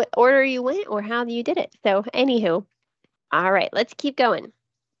order you went or how you did it. So anywho, all right, let's keep going.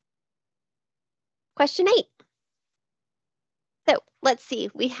 Question 8. So let's see,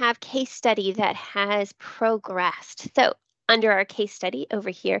 we have case study that has progressed. So under our case study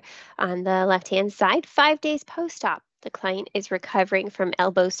over here on the left-hand side, 5 days post-op, the client is recovering from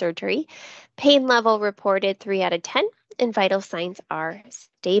elbow surgery. Pain level reported 3 out of 10, and vital signs are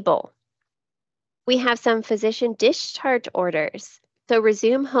stable. We have some physician discharge orders. So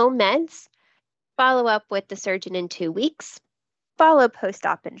resume home meds, follow up with the surgeon in 2 weeks, follow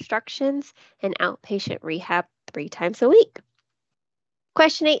post-op instructions, and outpatient rehab 3 times a week.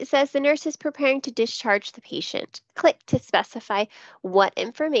 Question 8 says the nurse is preparing to discharge the patient. Click to specify what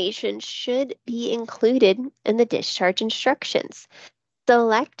information should be included in the discharge instructions.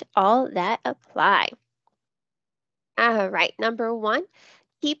 Select all that apply. All right, number 1,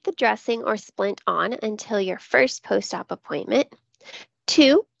 keep the dressing or splint on until your first post-op appointment.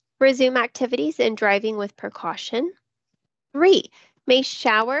 2, resume activities and driving with precaution. 3, may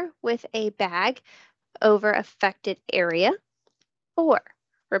shower with a bag over affected area. 4,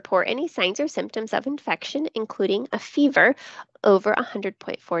 report any signs or symptoms of infection, including a fever over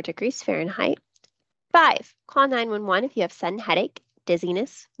 100.4 degrees Fahrenheit. 5, call 911 if you have sudden headache,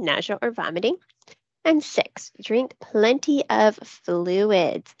 dizziness, nausea, or vomiting. And 6, drink plenty of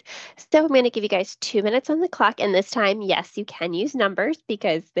fluids. So I'm going to give you guys 2 minutes on the clock. And this time, yes, you can use numbers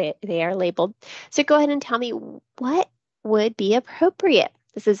because they are labeled. So go ahead and tell me what would be appropriate.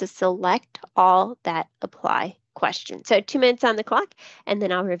 This is a select all that apply question. So 2 minutes on the clock, and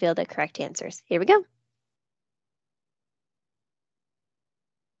then I'll reveal the correct answers. Here we go.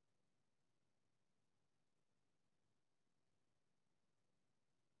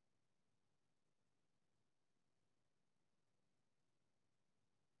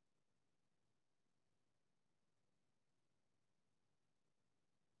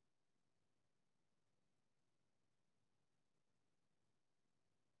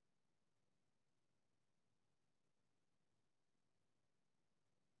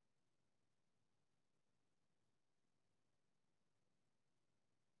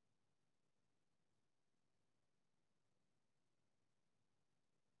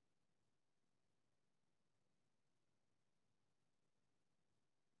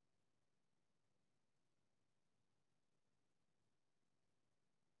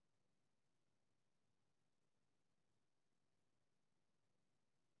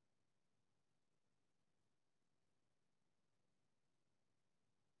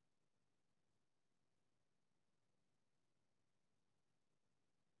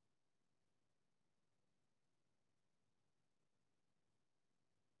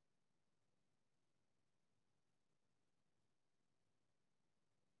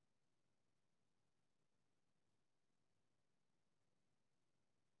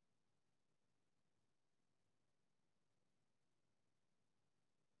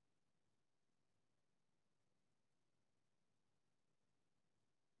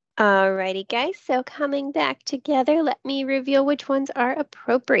 Alrighty, guys. So coming back together, let me reveal which ones are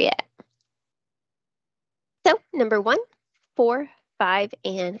appropriate. So number 1, 4, 5,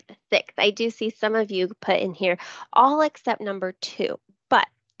 and 6. I do see some of you put in here all except number 2, but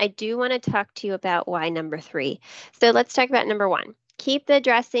I do want to talk to you about why number 3. So let's talk about number 1. Keep the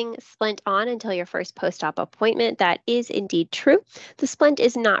dressing splint on until your first post-op appointment. That is indeed true. The splint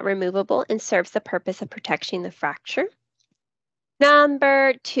is not removable and serves the purpose of protecting the fracture.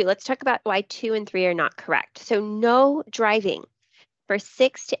 Number 2, let's talk about why 2 and 3 are not correct. So no driving for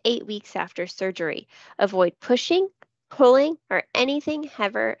 6 to 8 weeks after surgery. Avoid pushing, pulling, or anything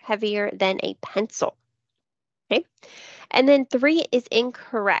heavier than a pencil. Okay. And then 3 is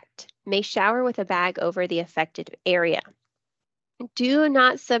incorrect. May shower with a bag over the affected area. Do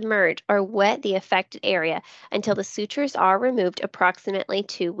not submerge or wet the affected area until the sutures are removed approximately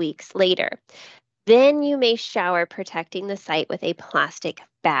 2 weeks later. Then you may shower protecting the site with a plastic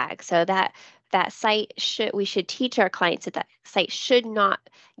bag. So that site we should teach our clients that site should not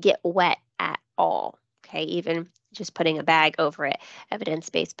get wet at all. Okay, even just putting a bag over it.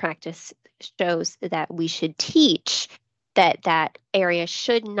 Evidence-based practice shows that we should teach that area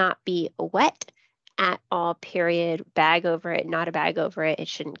should not be wet at all, period. Bag over it, not a bag over it. It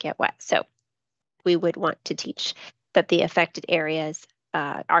shouldn't get wet. So we would want to teach that the affected areas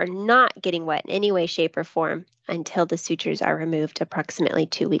are not getting wet in any way, shape, or form until the sutures are removed approximately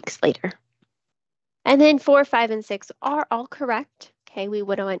 2 weeks later. And then 4, 5, and 6 are all correct. Okay, we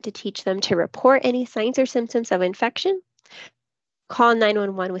would want to teach them to report any signs or symptoms of infection, call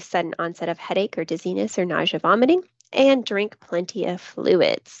 911 with sudden onset of headache or dizziness or nausea, vomiting, and drink plenty of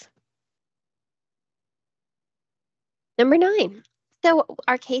fluids. Number 9. So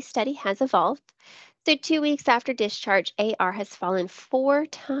our case study has evolved. So 2 weeks after discharge, AR has fallen 4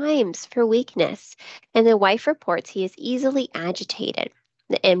 times for weakness, and the wife reports he is easily agitated.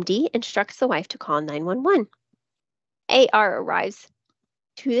 The MD instructs the wife to call 911. AR arrives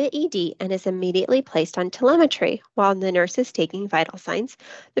to the ED and is immediately placed on telemetry. While the nurse is taking vital signs,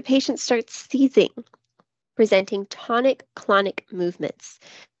 the patient starts seizing, presenting tonic-clonic movements.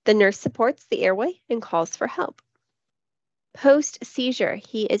 The nurse supports the airway and calls for help. Post-seizure,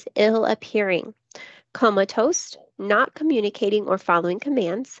 he is ill appearing, comatose, not communicating or following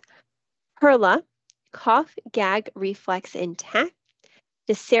commands, HERLA, cough, gag, reflex intact,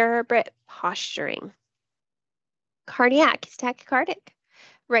 decerebrate posturing. Cardiac, is tachycardic,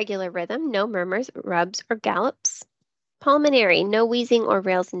 regular rhythm, no murmurs, rubs, or gallops. Pulmonary, no wheezing or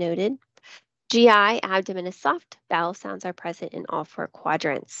rales noted. GI, abdomen is soft, bowel sounds are present in all 4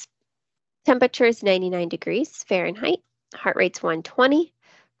 quadrants. Temperature is 99 degrees Fahrenheit. Heart rate's 120.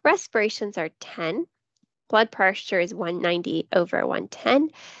 Respirations are 10. Blood pressure is 190 over 110,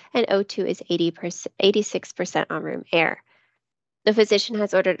 and O2 is 86% on room air. The physician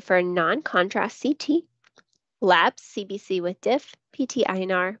has ordered for a non-contrast CT, labs, CBC with diff,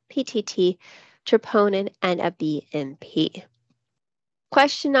 PT-INR, PTT, troponin, and a BMP.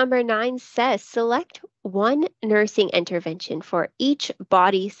 Question number 9 says, select one nursing intervention for each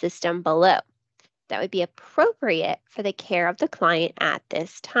body system below that would be appropriate for the care of the client at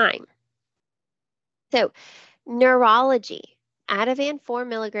this time. So, neurology, Ativan 4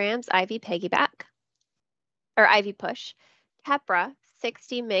 milligrams IV piggyback, or IV push, Keppra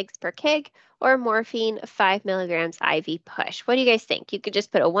 60 mg per kg, or morphine 5 milligrams IV push. What do you guys think? You could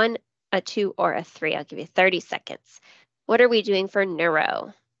just put a 1, a 2, or a 3. I'll give you 30 seconds. What are we doing for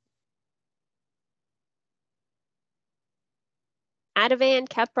neuro? Ativan,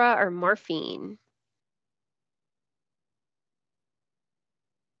 Keppra, or morphine?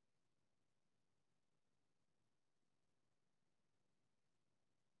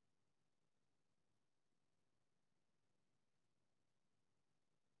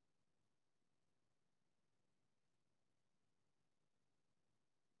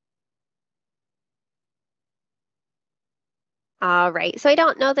 All right. So I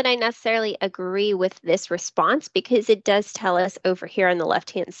don't know that I necessarily agree with this response because it does tell us over here on the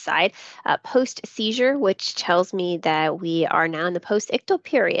left-hand side, post-seizure, which tells me that we are now in the post-ictal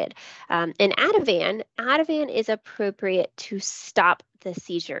period. And Ativan is appropriate to stop the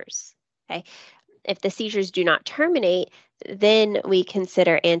seizures. Okay. If the seizures do not terminate, then we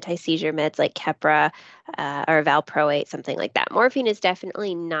consider anti-seizure meds like Keppra or valproate, something like that. Morphine is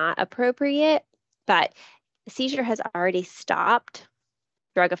definitely not appropriate, but the seizure has already stopped.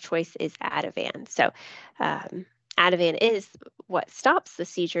 Drug of choice is Ativan. So Ativan is what stops the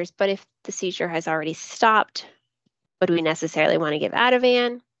seizures, but if the seizure has already stopped, would we necessarily want to give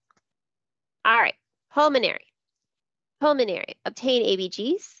Ativan? All right, pulmonary. Pulmonary, obtain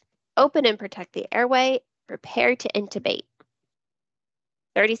ABGs, open and protect the airway, prepare to intubate.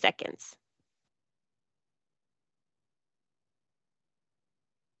 30 seconds.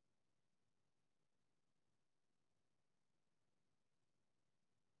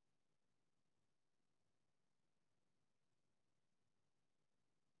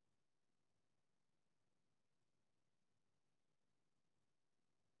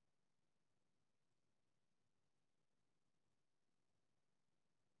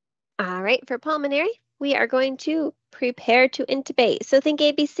 All right, for pulmonary, we are going to prepare to intubate. So think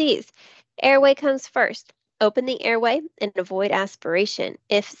ABCs. Airway comes first. Open the airway and avoid aspiration.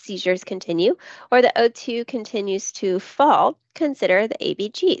 If seizures continue or the O2 continues to fall, consider the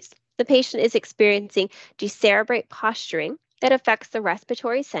ABGs. The patient is experiencing decerebrate posturing that affects the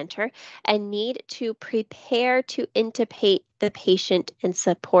respiratory center and need to prepare to intubate the patient and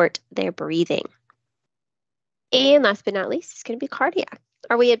support their breathing. And last but not least, it's going to be cardiac.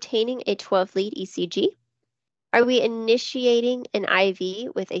 Are we obtaining a 12-lead ECG? Are we initiating an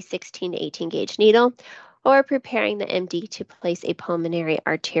IV with a 16 to 18 gauge needle? Or preparing the MD to place a pulmonary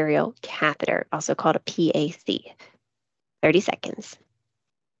arterial catheter, also called a PAC? 30 seconds.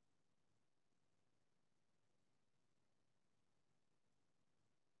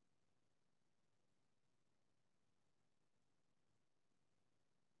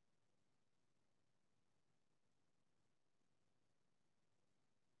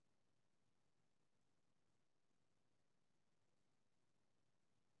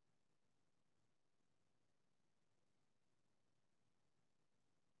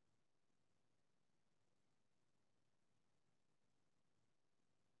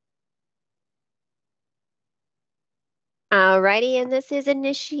 Alrighty, and this is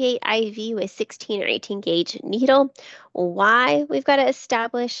initiate IV with 16 or 18 gauge needle. Why? We've got to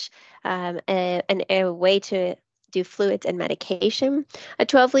establish a way to do fluids and medication. A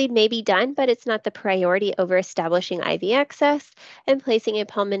 12 lead may be done, but it's not the priority over establishing IV access, and placing a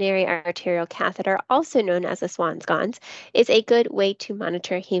pulmonary arterial catheter, also known as a Swan-Ganz, is a good way to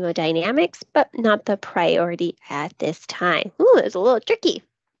monitor hemodynamics, but not the priority at this time. Ooh, it's a little tricky,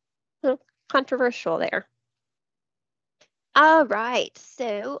 a little controversial there. All right,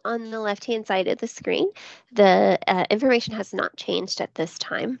 so on the left-hand side of the screen, the information has not changed at this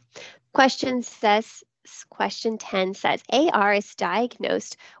time. Question 10 says, AR is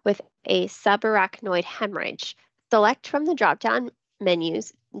diagnosed with a subarachnoid hemorrhage. Select from the drop-down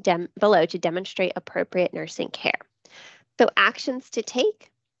menus below to demonstrate appropriate nursing care. So actions to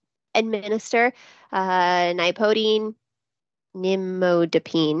take: administer nipodine,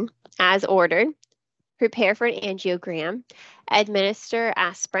 nimodipine as ordered, prepare for an angiogram, administer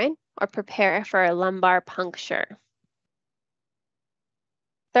aspirin, or prepare for a lumbar puncture.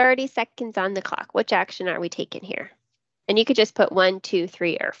 30 seconds on the clock. Which action are we taking here? And you could just put 1, 2,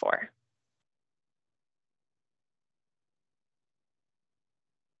 3, or 4.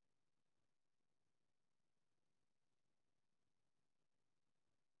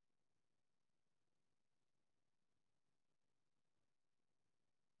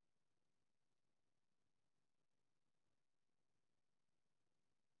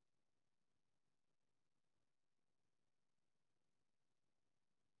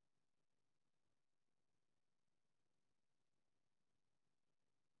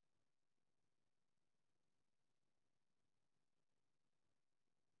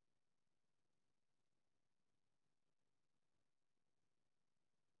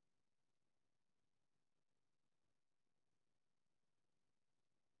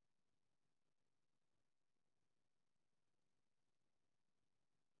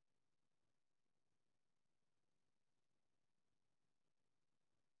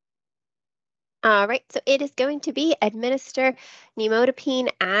 All right, so it is going to be administer nimodipine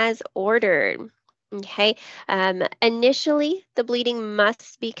as ordered. Okay, initially the bleeding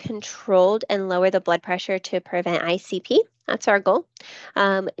must be controlled and lower the blood pressure to prevent ICP. That's our goal.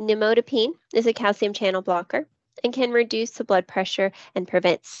 Nimodipine is a calcium channel blocker and can reduce the blood pressure and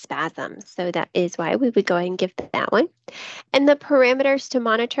prevent spasms. So that is why we would go ahead and give that one. And the parameters to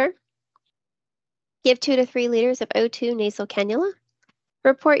monitor, give 2 to 3 liters of O2 nasal cannula.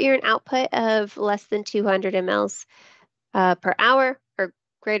 Report urine output of less than 200 mLs per hour or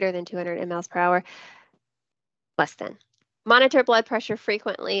greater than 200 mLs per hour, less than. Monitor blood pressure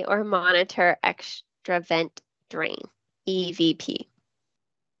frequently or monitor extra vent drain, EVP.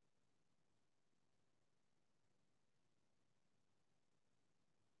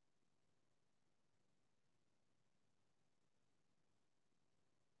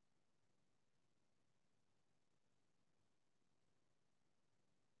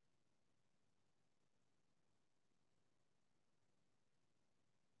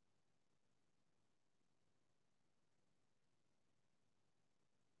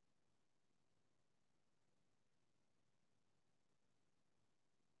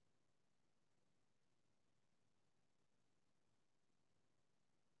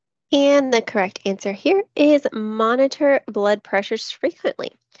 And the correct answer here is monitor blood pressures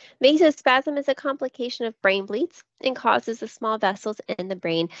frequently. Vasospasm is a complication of brain bleeds and causes the small vessels in the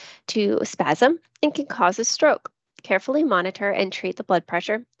brain to spasm and can cause a stroke. Carefully monitor and treat the blood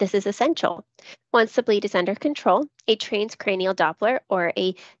pressure. This is essential. Once the bleed is under control, a transcranial Doppler or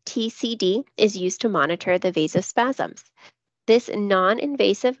a TCD is used to monitor the vasospasms. This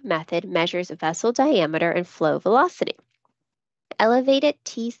non-invasive method measures vessel diameter and flow velocity. Elevated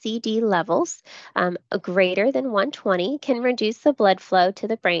TCD levels greater than 120 can reduce the blood flow to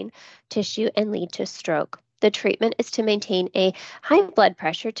the brain tissue and lead to stroke. The treatment is to maintain a high blood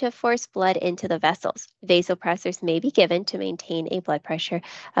pressure to force blood into the vessels. Vasopressors may be given to maintain a blood pressure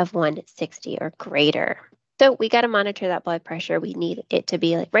of 160 or greater. So we got to monitor that blood pressure. We need it to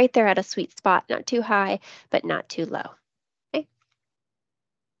be like right there at a sweet spot, not too high, but not too low.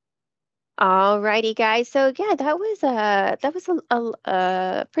 All righty, guys. So yeah, that was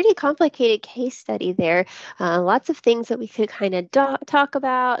a pretty complicated case study there. Lots of things that we could kind of talk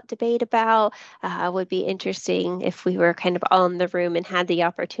about, debate about. Would be interesting if we were kind of all in the room and had the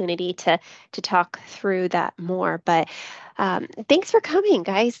opportunity to talk through that more. But thanks for coming,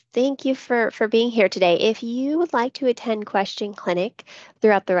 guys. Thank you for being here today. If you would like to attend Question Clinic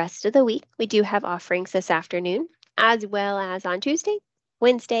throughout the rest of the week, we do have offerings this afternoon, as well as on Tuesday,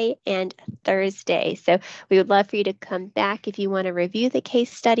 Wednesday, and Thursday. So we would love for you to come back if you want to review the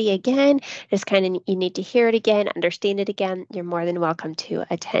case study again. Just kind of you need to hear it again, understand it again. You're more than welcome to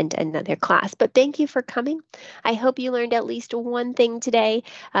attend another class. But thank you for coming. I hope you learned at least one thing today.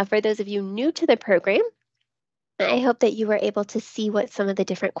 For those of you new to the program, I hope that you were able to see what some of the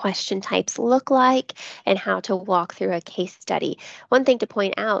different question types look like and how to walk through a case study. One thing to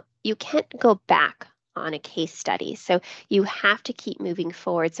point out, you can't go back on a case study. So you have to keep moving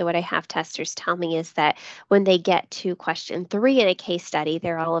forward. So what I have testers tell me is that when they get to question 3 in a case study,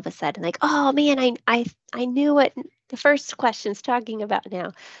 they're all of a sudden like, oh man, I knew what the first question's talking about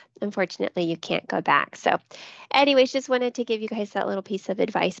now. Unfortunately, you can't go back. So anyways, just wanted to give you guys that little piece of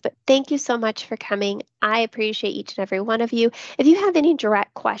advice. But thank you so much for coming. I appreciate each and every one of you. If you have any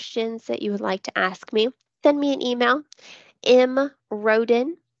direct questions that you would like to ask me, send me an email,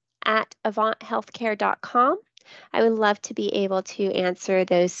 mroden@avanthealthcare.com. I would love to be able to answer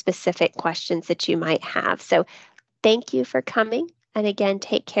those specific questions that you might have. So thank you for coming. And again,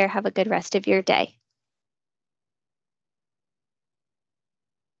 take care. Have a good rest of your day.